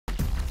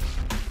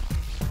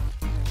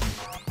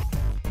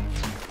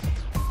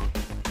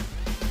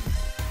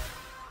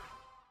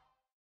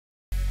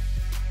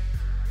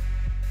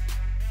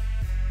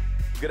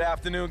Good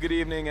afternoon, good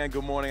evening, and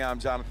good morning. I'm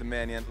Jonathan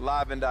Mannion,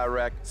 live and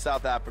direct,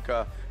 South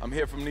Africa. I'm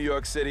here from New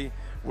York City.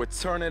 We're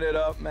turning it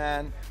up,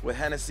 man, with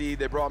Hennessy.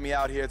 They brought me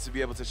out here to be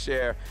able to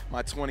share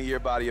my 20-year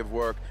body of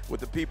work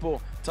with the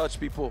people, touch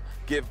people,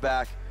 give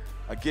back.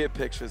 I give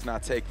pictures,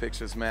 not take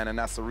pictures, man, and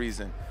that's the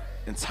reason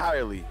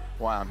entirely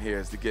why I'm here,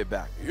 is to give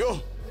back.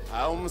 Yo,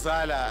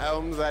 umzali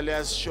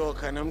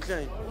asishoka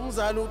namhlanje.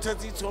 Umzali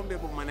uthatha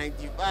ithombe boma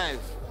 95.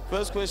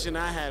 First question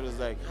I had was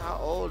like, how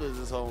old is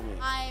this homie?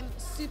 I'm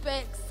super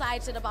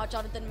excited about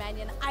Jonathan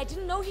Mannion. I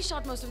didn't know he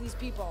shot most of these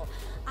people.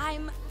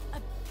 I'm a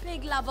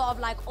big lover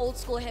of like old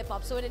school hip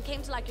hop. So when it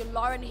came to like your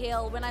Lauryn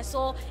Hill, when I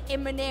saw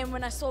Eminem,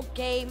 when I saw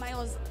Game, I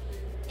was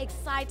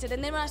excited.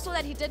 And then when I saw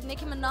that he did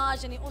Nicki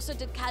Minaj and he also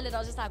did Khaled, I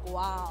was just like,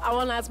 wow. I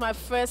won't lie, it's my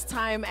first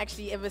time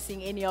actually ever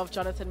seeing any of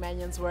Jonathan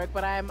Mannion's work,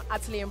 but I am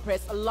utterly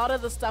impressed. A lot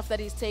of the stuff that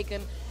he's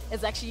taken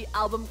is actually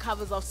album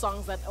covers of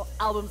songs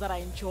albums that I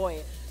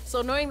enjoy.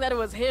 So knowing that it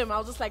was him, I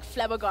was just like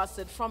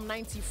flabbergasted. From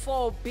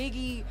 94,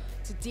 Biggie,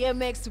 to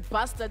DMX, to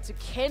Busta, to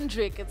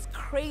Kendrick. It's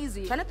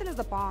crazy. Jonathan is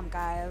the bomb,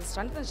 guys.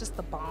 Jonathan is just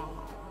the bomb.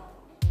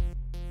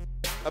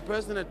 A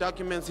person that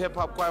documents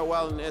hip-hop quite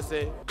well in SA.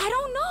 I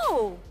don't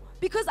know.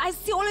 Because I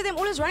see all of them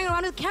always running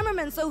around with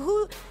cameramen, so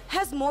who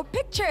has more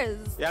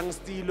pictures? Young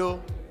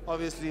Stilo,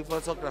 obviously,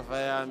 photographer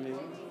yami.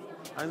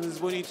 And this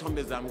one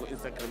ithombe zami on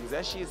Instagram.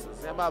 Ziyashisa,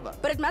 ziyababa.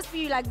 But it must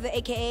be like the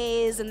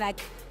AKAs and like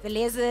the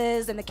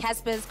Lesers and the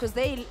Caspers, because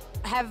they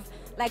have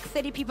like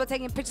 30 people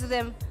taking pictures of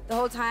them the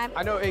whole time.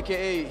 I know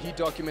AKA, he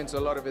documents a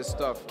lot of his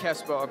stuff.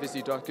 Casper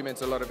obviously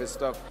documents a lot of his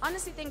stuff.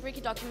 Honestly think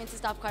Ricky documents his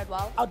stuff quite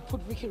well. I'd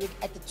put Ricky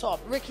at the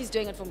top. Ricky's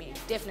doing it for me,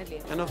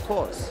 definitely. And of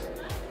course,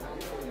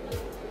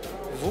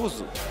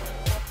 Vuzu.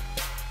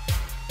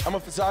 I'm a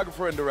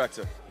photographer and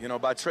director. You know,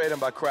 by trade and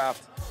by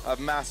craft, I've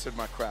mastered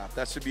my craft.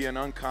 That should be an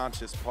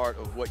unconscious part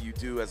of what you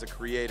do as a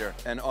creator.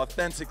 And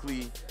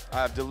authentically,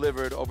 I've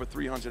delivered over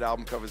 300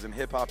 album covers in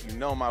hip hop. You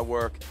know my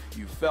work,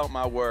 you felt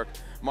my work.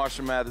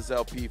 Marshall Mathers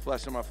LP,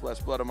 Flesh of My Flesh,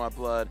 Blood of My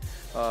Blood.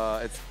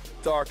 It's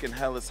dark and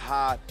hell is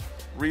hot.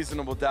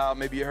 Reasonable Doubt,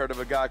 maybe you heard of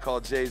a guy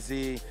called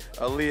Jay-Z.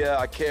 Aaliyah,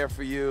 I Care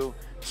For You.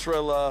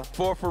 Trilla,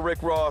 4 for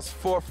Rick Ross,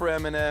 4 for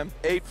Eminem,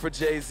 8 for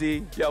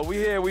Jay-Z. Yo, we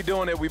here, we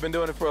doing it. We've been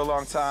doing it for a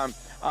long time.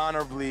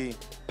 Honorably,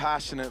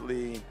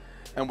 passionately,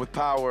 and with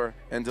power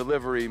and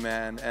delivery,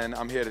 man, and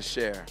I'm here to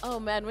share. Oh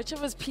man, which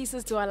of his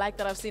pieces do I like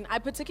that I've seen? I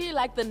particularly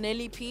like the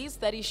Nelly piece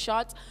that he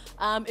shot.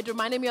 It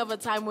reminded me of a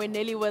time when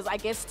Nelly was, I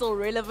guess, still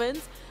relevant,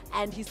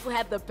 and he still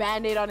had the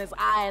Band-Aid on his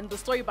eye, and the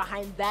story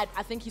behind that,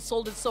 I think he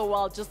sold it so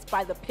well just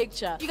by the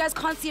picture. You guys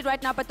can't see it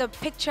right now, but the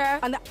picture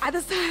on the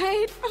other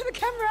side of the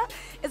camera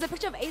is a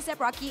picture of A$AP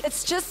Rocky.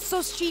 It's just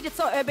so street, it's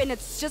so urban,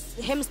 it's just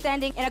him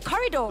standing in a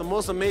corridor. The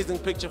most amazing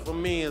picture for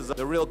me is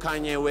the real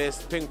Kanye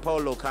West, Pink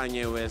Polo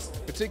Kanye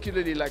West.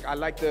 Particularly, like, I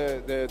like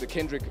the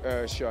Kendrick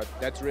shot.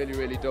 That's really,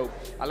 really dope.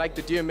 I like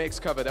the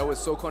DMX cover. That was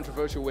so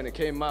controversial when it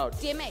came out.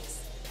 DMX,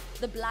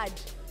 The Blood.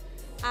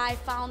 I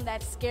found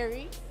that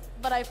scary,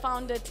 but I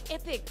found it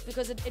epic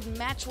because it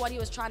matched what he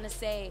was trying to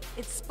say.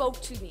 It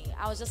spoke to me.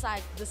 I was just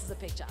like, this is a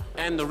picture.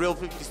 And the real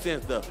 50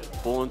 Cent, the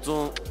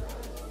bonzon,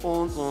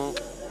 bonzon,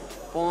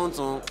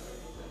 bonzon,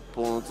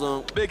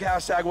 bonzon. Big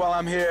hashtag while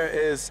I'm here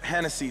is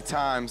Hennessy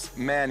times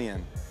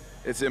Mannion.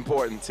 It's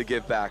important to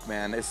give back,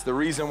 man. It's the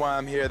reason why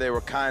I'm here. They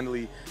were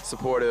kindly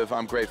supportive.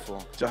 I'm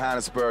grateful.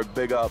 Johannesburg,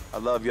 big up. I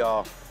love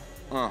y'all.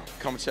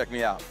 Come check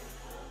me out.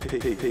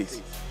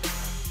 Peace.